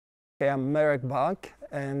Okay, I'm Marek Bak,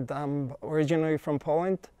 and I'm originally from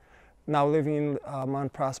Poland, now living in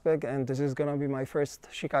Mount Prospect, and this is going to be my first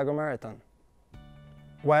Chicago Marathon.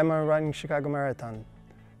 Why am I running Chicago Marathon?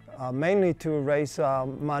 Mainly to raise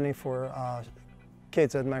money for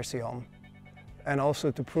kids at Mercy Home, and also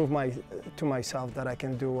to prove to myself that I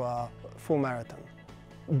can do a full marathon.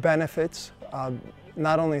 Benefits,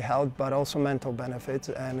 not only health, but also mental benefits,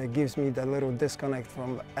 and it gives me that little disconnect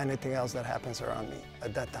from anything else that happens around me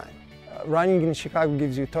at that time. Running in Chicago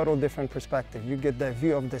gives you total different perspective. You get the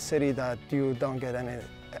view of the city that you don't get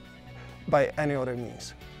by any other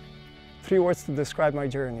means. 3 words to describe my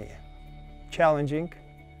journey: challenging,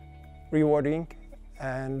 rewarding,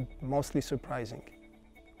 and mostly surprising.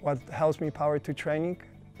 What helps me power to training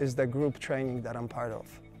is the group training that I'm part of.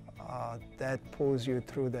 That pulls you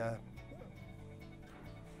through the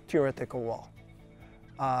theoretical wall.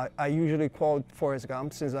 I usually quote Forrest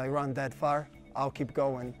Gump: since I run that far, I'll keep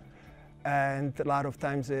going. And a lot of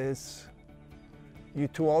times is,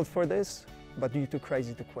 you're too old for this, but you're too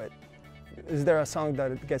crazy to quit. Is there a song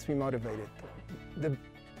that gets me motivated?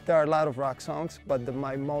 There are a lot of rock songs, but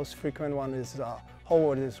my most frequent one is Whole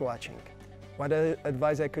World Is Watching. What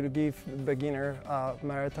advice I could give beginner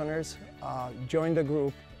marathoners? Join the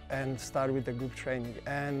group and start with the group training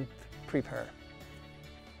and prepare.